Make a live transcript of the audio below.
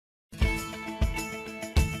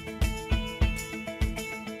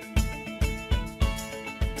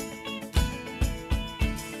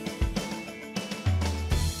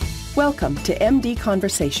Welcome to MD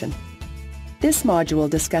Conversation. This module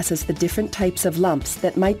discusses the different types of lumps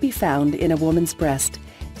that might be found in a woman's breast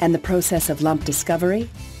and the process of lump discovery,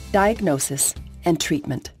 diagnosis, and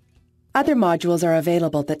treatment. Other modules are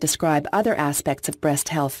available that describe other aspects of breast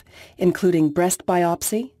health, including breast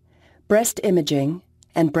biopsy, breast imaging,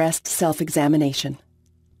 and breast self-examination.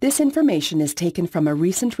 This information is taken from a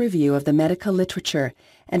recent review of the medical literature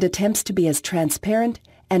and attempts to be as transparent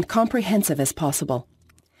and comprehensive as possible.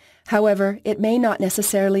 However, it may not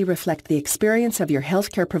necessarily reflect the experience of your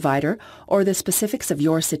healthcare provider or the specifics of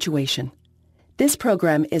your situation. This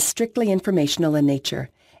program is strictly informational in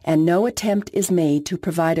nature, and no attempt is made to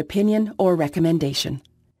provide opinion or recommendation.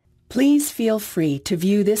 Please feel free to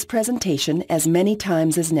view this presentation as many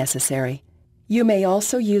times as necessary. You may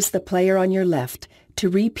also use the player on your left to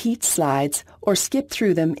repeat slides or skip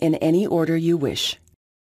through them in any order you wish.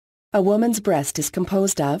 A woman's breast is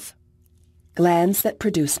composed of glands that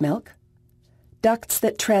produce milk, ducts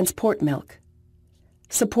that transport milk,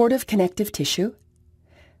 supportive connective tissue,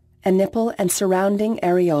 a nipple and surrounding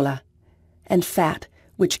areola, and fat,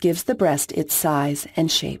 which gives the breast its size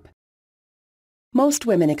and shape. Most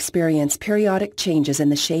women experience periodic changes in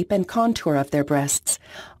the shape and contour of their breasts,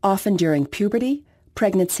 often during puberty,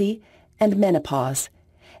 pregnancy, and menopause,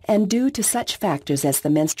 and due to such factors as the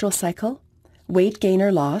menstrual cycle, weight gain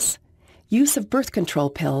or loss, use of birth control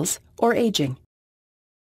pills, or aging.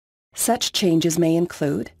 Such changes may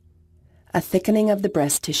include a thickening of the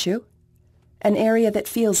breast tissue, an area that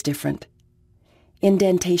feels different,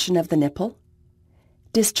 indentation of the nipple,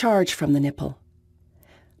 discharge from the nipple,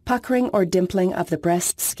 puckering or dimpling of the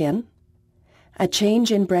breast skin, a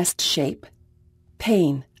change in breast shape,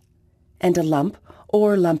 pain, and a lump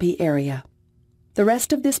or lumpy area. The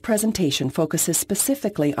rest of this presentation focuses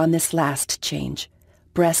specifically on this last change,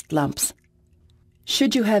 breast lumps.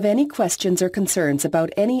 Should you have any questions or concerns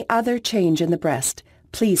about any other change in the breast,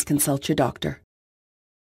 please consult your doctor.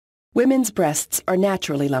 Women's breasts are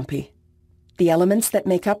naturally lumpy. The elements that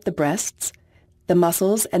make up the breasts, the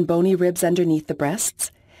muscles and bony ribs underneath the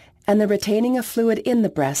breasts, and the retaining of fluid in the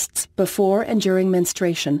breasts before and during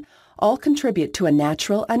menstruation all contribute to a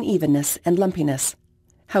natural unevenness and lumpiness.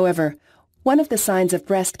 However, one of the signs of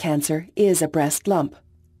breast cancer is a breast lump.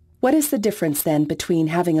 What is the difference then between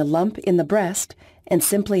having a lump in the breast and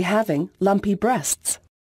simply having lumpy breasts?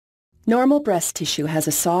 Normal breast tissue has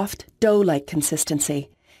a soft, dough-like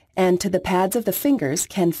consistency, and to the pads of the fingers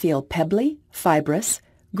can feel pebbly, fibrous,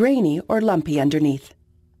 grainy, or lumpy underneath.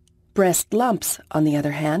 Breast lumps, on the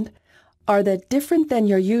other hand, are the different than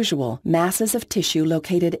your usual masses of tissue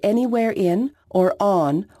located anywhere in or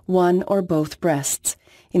on one or both breasts,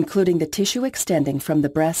 including the tissue extending from the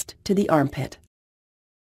breast to the armpit.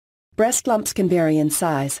 Breast lumps can vary in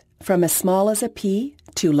size, from as small as a pea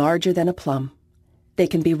to larger than a plum. They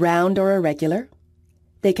can be round or irregular.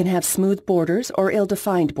 They can have smooth borders or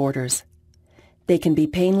ill-defined borders. They can be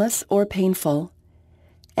painless or painful,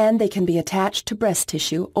 and they can be attached to breast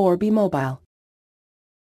tissue or be mobile.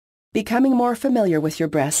 Becoming more familiar with your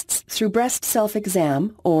breasts through breast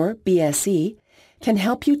self-exam, or BSE, can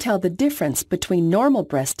help you tell the difference between normal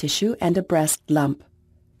breast tissue and a breast lump.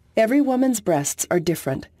 Every woman's breasts are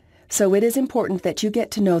different, so it is important that you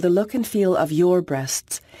get to know the look and feel of your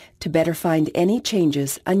breasts to better find any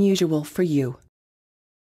changes unusual for you.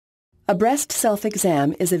 A breast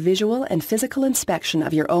self-exam is a visual and physical inspection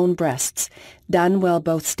of your own breasts, done while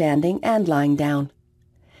both standing and lying down.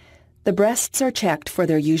 The breasts are checked for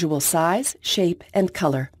their usual size, shape, and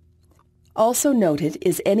color. Also noted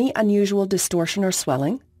is any unusual distortion or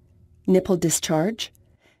swelling, nipple discharge,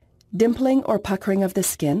 dimpling or puckering of the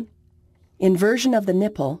skin, inversion of the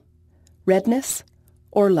nipple, redness,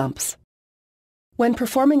 or lumps. When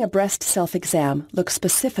performing a breast self-exam, look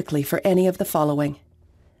specifically for any of the following: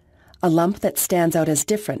 a lump that stands out as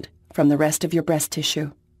different from the rest of your breast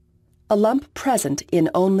tissue, a lump present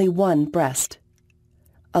in only one breast,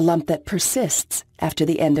 a lump that persists after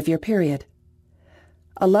the end of your period,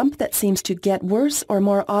 a lump that seems to get worse or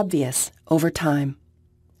more obvious over time,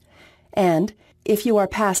 and, if you are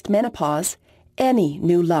past menopause, any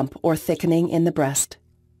new lump or thickening in the breast.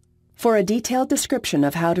 For a detailed description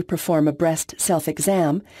of how to perform a breast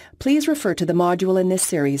self-exam, please refer to the module in this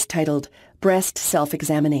series titled Breast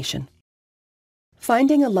Self-Examination.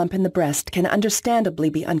 Finding a lump in the breast can understandably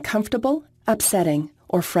be uncomfortable, upsetting,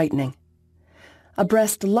 or frightening. A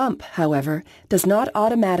breast lump, however, does not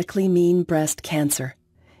automatically mean breast cancer.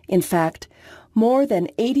 In fact, more than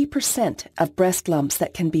 80% of breast lumps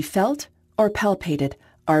that can be felt or palpated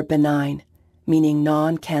are benign, meaning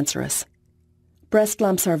non-cancerous. Breast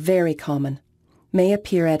lumps are very common, may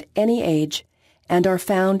appear at any age, and are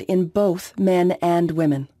found in both men and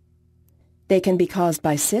women. They can be caused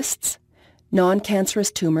by cysts,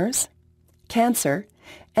 non-cancerous tumors, cancer,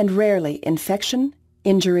 and rarely infection,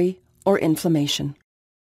 injury, or inflammation.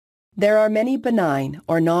 There are many benign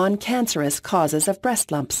or non-cancerous causes of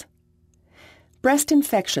breast lumps. Breast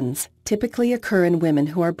infections typically occur in women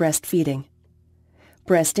who are breastfeeding.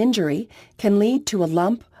 Breast injury can lead to a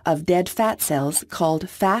lump of dead fat cells called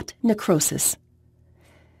fat necrosis.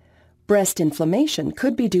 Breast inflammation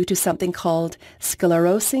could be due to something called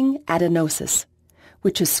sclerosing adenosis,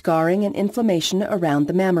 which is scarring and inflammation around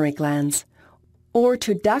the mammary glands, or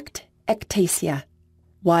to duct ectasia,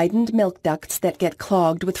 widened milk ducts that get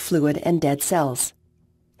clogged with fluid and dead cells.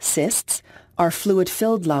 Cysts are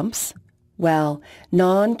fluid-filled lumps, while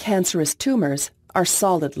non-cancerous tumors are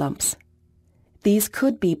solid lumps. These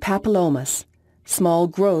could be papillomas, small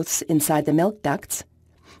growths inside the milk ducts,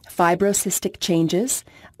 fibrocystic changes,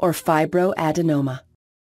 or fibroadenoma.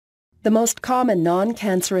 The most common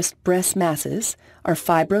non-cancerous breast masses are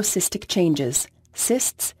fibrocystic changes,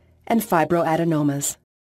 cysts, and fibroadenomas.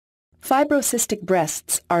 Fibrocystic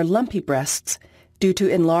breasts are lumpy breasts due to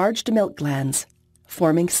enlarged milk glands,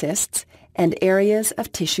 forming cysts, and areas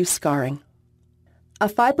of tissue scarring. A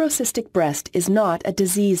fibrocystic breast is not a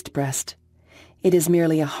diseased breast. It is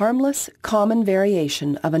merely a harmless, common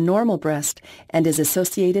variation of a normal breast and is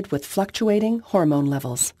associated with fluctuating hormone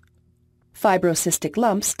levels. Fibrocystic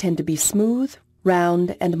lumps tend to be smooth,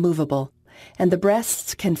 round, and movable, and the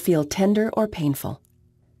breasts can feel tender or painful.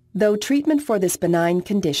 Though treatment for this benign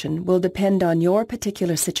condition will depend on your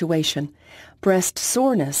particular situation, breast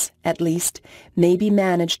soreness, at least, may be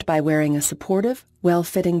managed by wearing a supportive,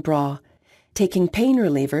 well-fitting bra, taking pain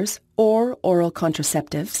relievers or oral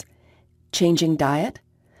contraceptives, changing diet,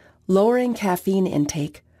 lowering caffeine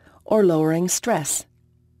intake, or lowering stress.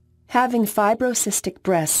 Having fibrocystic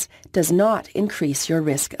breasts does not increase your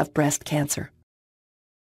risk of breast cancer.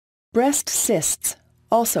 Breast cysts,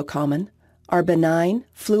 also common, are benign,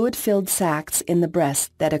 fluid-filled sacs in the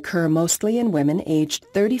breast that occur mostly in women aged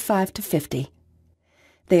 35 to 50.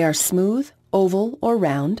 They are smooth, oval, or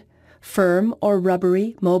round, firm or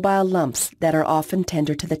rubbery, mobile lumps that are often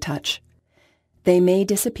tender to the touch. They may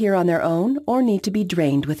disappear on their own or need to be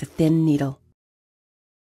drained with a thin needle.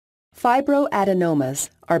 Fibroadenomas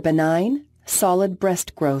are benign, solid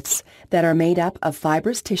breast growths that are made up of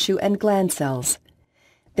fibrous tissue and gland cells.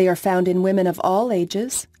 They are found in women of all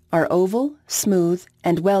ages, are oval, smooth,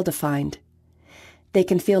 and well-defined. They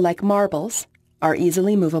can feel like marbles, are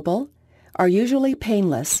easily movable, are usually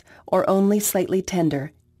painless or only slightly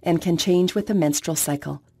tender, and can change with the menstrual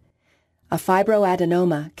cycle. A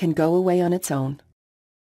fibroadenoma can go away on its own.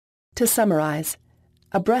 To summarize,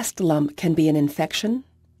 a breast lump can be an infection,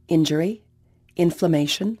 injury,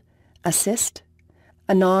 inflammation, a cyst,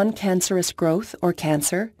 a non-cancerous growth or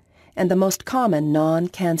cancer, and the most common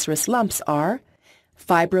non-cancerous lumps are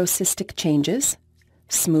fibrocystic changes,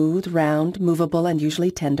 smooth, round, movable, and usually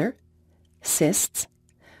tender, cysts,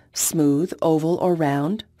 smooth, oval, or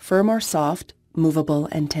round, firm or soft, movable,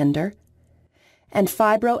 and tender, and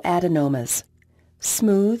fibroadenomas,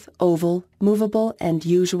 smooth, oval, movable, and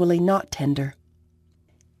usually not tender.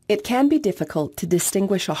 It can be difficult to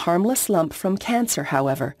distinguish a harmless lump from cancer,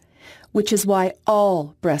 however, which is why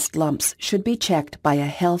all breast lumps should be checked by a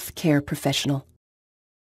health care professional.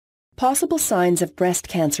 Possible signs of breast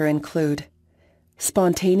cancer include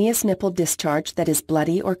spontaneous nipple discharge that is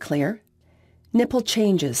bloody or clear, nipple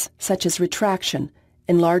changes such as retraction,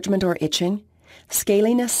 enlargement or itching,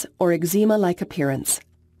 scaliness or eczema-like appearance,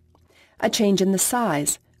 a change in the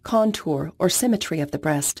size, contour, or symmetry of the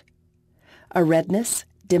breast, a redness,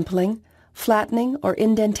 dimpling, flattening, or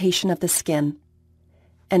indentation of the skin,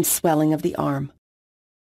 and swelling of the arm.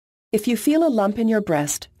 If you feel a lump in your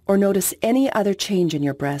breast or notice any other change in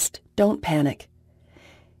your breast, don't panic.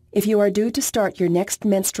 If you are due to start your next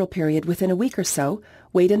menstrual period within a week or so,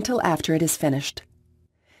 wait until after it is finished.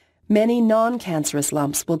 Many non-cancerous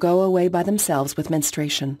lumps will go away by themselves with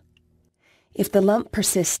menstruation. If the lump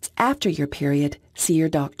persists after your period, see your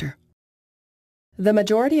doctor. The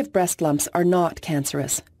majority of breast lumps are not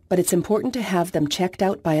cancerous, but it's important to have them checked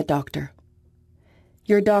out by a doctor.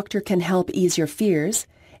 Your doctor can help ease your fears,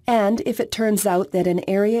 and if it turns out that an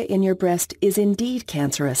area in your breast is indeed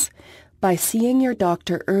cancerous, by seeing your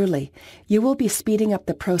doctor early, you will be speeding up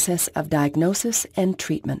the process of diagnosis and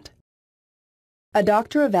treatment. A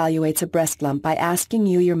doctor evaluates a breast lump by asking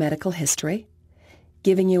you your medical history,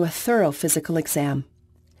 giving you a thorough physical exam,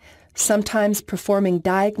 sometimes performing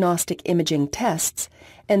diagnostic imaging tests,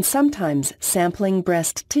 and sometimes sampling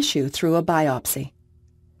breast tissue through a biopsy.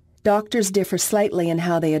 Doctors differ slightly in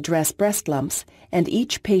how they address breast lumps, and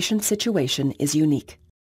each patient's situation is unique.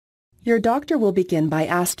 Your doctor will begin by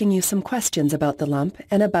asking you some questions about the lump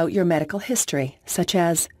and about your medical history, such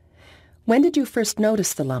as, when did you first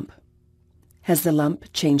notice the lump? Has the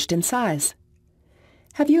lump changed in size?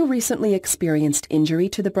 Have you recently experienced injury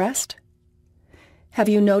to the breast? Have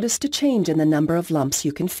you noticed a change in the number of lumps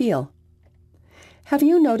you can feel? Have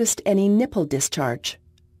you noticed any nipple discharge?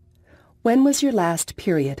 When was your last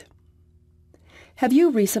period? Have you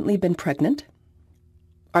recently been pregnant?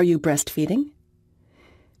 Are you breastfeeding?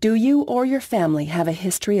 Do you or your family have a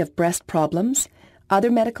history of breast problems, other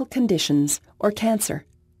medical conditions, or cancer?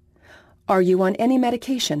 Are you on any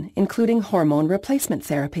medication, including hormone replacement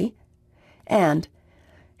therapy? And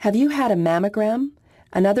have you had a mammogram,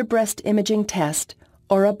 another breast imaging test,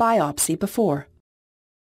 or a biopsy before?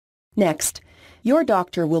 Next, your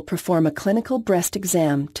doctor will perform a clinical breast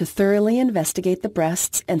exam to thoroughly investigate the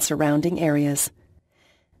breasts and surrounding areas.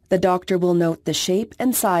 The doctor will note the shape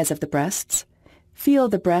and size of the breasts, feel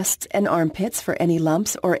the breasts and armpits for any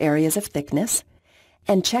lumps or areas of thickness,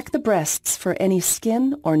 and check the breasts for any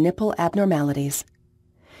skin or nipple abnormalities.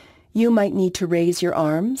 You might need to raise your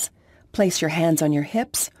arms, place your hands on your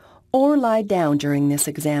hips, or lie down during this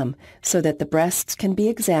exam so that the breasts can be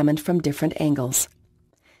examined from different angles.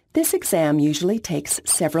 This exam usually takes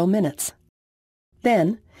several minutes.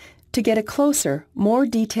 Then, to get a closer, more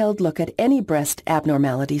detailed look at any breast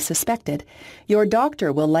abnormality suspected, your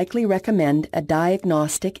doctor will likely recommend a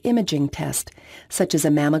diagnostic imaging test, such as a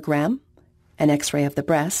mammogram, an X-ray of the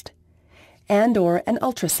breast, and/or an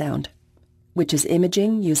ultrasound, which is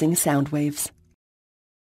imaging using sound waves.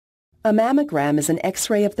 A mammogram is an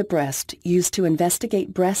X-ray of the breast used to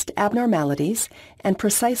investigate breast abnormalities and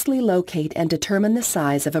precisely locate and determine the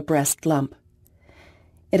size of a breast lump.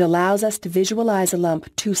 It allows us to visualize a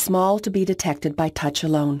lump too small to be detected by touch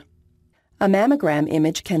alone. A mammogram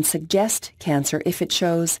image can suggest cancer if it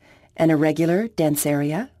shows an irregular, dense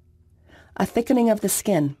area, a thickening of the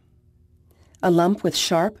skin, a lump with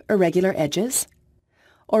sharp, irregular edges,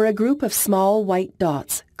 or a group of small white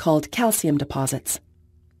dots called calcium deposits.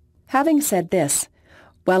 Having said this,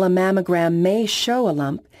 while a mammogram may show a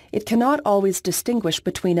lump, it cannot always distinguish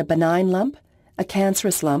between a benign lump, a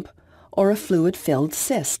cancerous lump, or a fluid-filled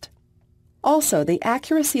cyst. Also, the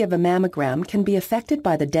accuracy of a mammogram can be affected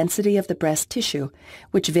by the density of the breast tissue,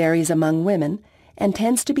 which varies among women and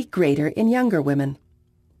tends to be greater in younger women.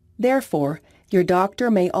 Therefore, your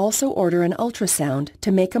doctor may also order an ultrasound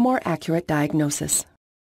to make a more accurate diagnosis.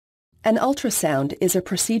 An ultrasound is a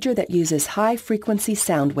procedure that uses high-frequency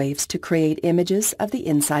sound waves to create images of the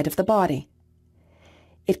inside of the body.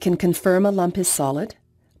 It can confirm a lump is solid,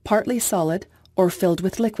 partly solid, or filled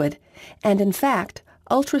with liquid, and in fact,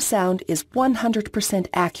 ultrasound is 100%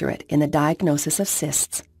 accurate in the diagnosis of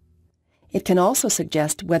cysts. It can also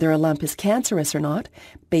suggest whether a lump is cancerous or not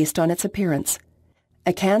based on its appearance.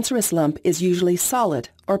 A cancerous lump is usually solid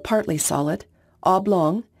or partly solid,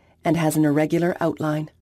 oblong, and has an irregular outline.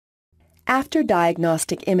 After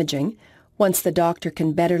diagnostic imaging, once the doctor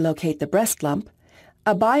can better locate the breast lump,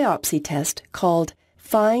 a biopsy test called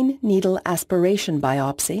fine needle aspiration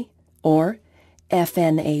biopsy, or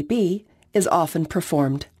FNAB, is often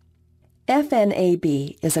performed.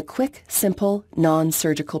 FNAB is a quick, simple,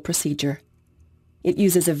 non-surgical procedure. It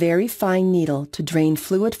uses a very fine needle to drain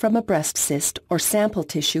fluid from a breast cyst or sample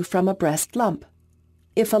tissue from a breast lump.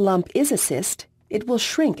 If a lump is a cyst, it will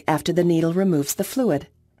shrink after the needle removes the fluid.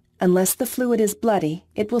 Unless the fluid is bloody,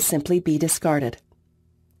 it will simply be discarded.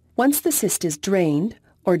 Once the cyst is drained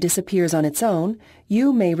or disappears on its own,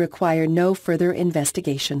 you may require no further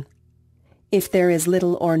investigation. If there is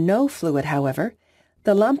little or no fluid, however,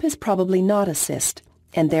 the lump is probably not a cyst,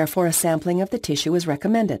 and therefore a sampling of the tissue is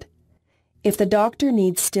recommended. If the doctor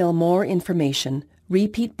needs still more information,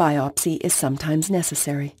 repeat biopsy is sometimes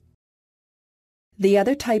necessary. The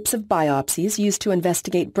other types of biopsies used to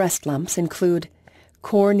investigate breast lumps include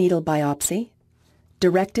core needle biopsy,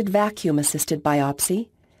 directed vacuum-assisted biopsy,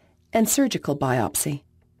 and surgical biopsy.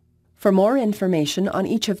 For more information on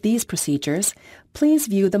each of these procedures, please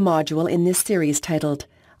view the module in this series titled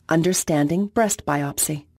Understanding Breast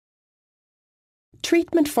Biopsy.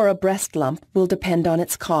 Treatment for a breast lump will depend on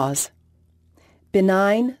its cause.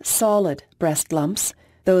 Benign, solid breast lumps,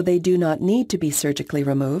 though they do not need to be surgically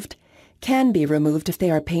removed, can be removed if they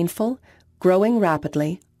are painful, growing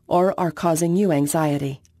rapidly, or are causing you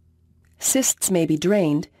anxiety. Cysts may be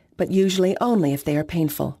drained, but usually only if they are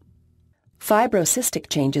painful. Fibrocystic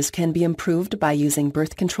changes can be improved by using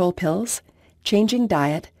birth control pills, changing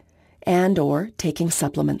diet, and/or taking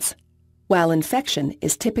supplements, while infection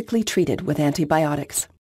is typically treated with antibiotics.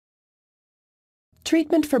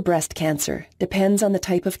 Treatment for breast cancer depends on the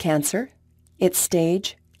type of cancer, its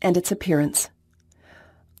stage, and its appearance.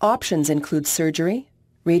 Options include surgery,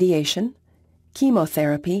 radiation,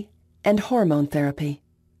 chemotherapy, and hormone therapy.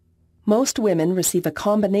 Most women receive a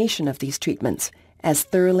combination of these treatments, as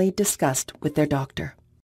thoroughly discussed with their doctor.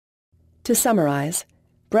 To summarize,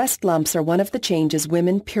 breast lumps are one of the changes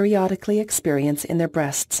women periodically experience in their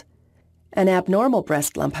breasts. An abnormal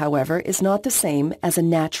breast lump, however, is not the same as a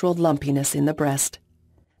natural lumpiness in the breast.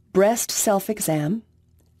 Breast self-exam,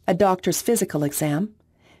 a doctor's physical exam,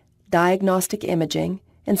 diagnostic imaging,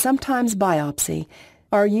 and sometimes biopsy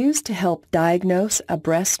are used to help diagnose a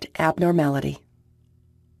breast abnormality.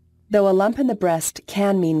 Though a lump in the breast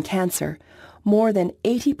can mean cancer, more than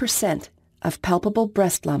 80% of palpable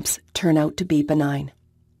breast lumps turn out to be benign.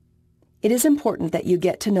 It is important that you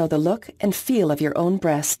get to know the look and feel of your own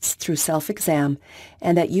breasts through self-exam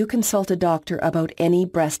and that you consult a doctor about any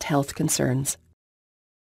breast health concerns.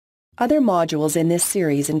 Other modules in this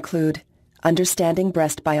series include understanding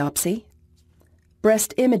breast biopsy,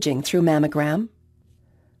 breast imaging through mammogram,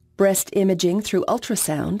 breast imaging through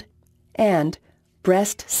ultrasound, and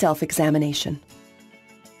breast self-examination.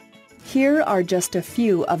 Here are just a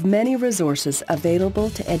few of many resources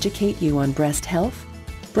available to educate you on breast health,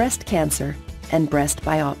 breast cancer, and breast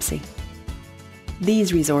biopsy.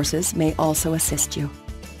 These resources may also assist you.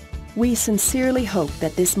 We sincerely hope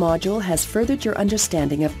that this module has furthered your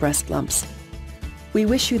understanding of breast lumps. We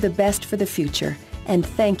wish you the best for the future and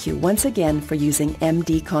thank you once again for using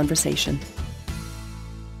MD Conversation.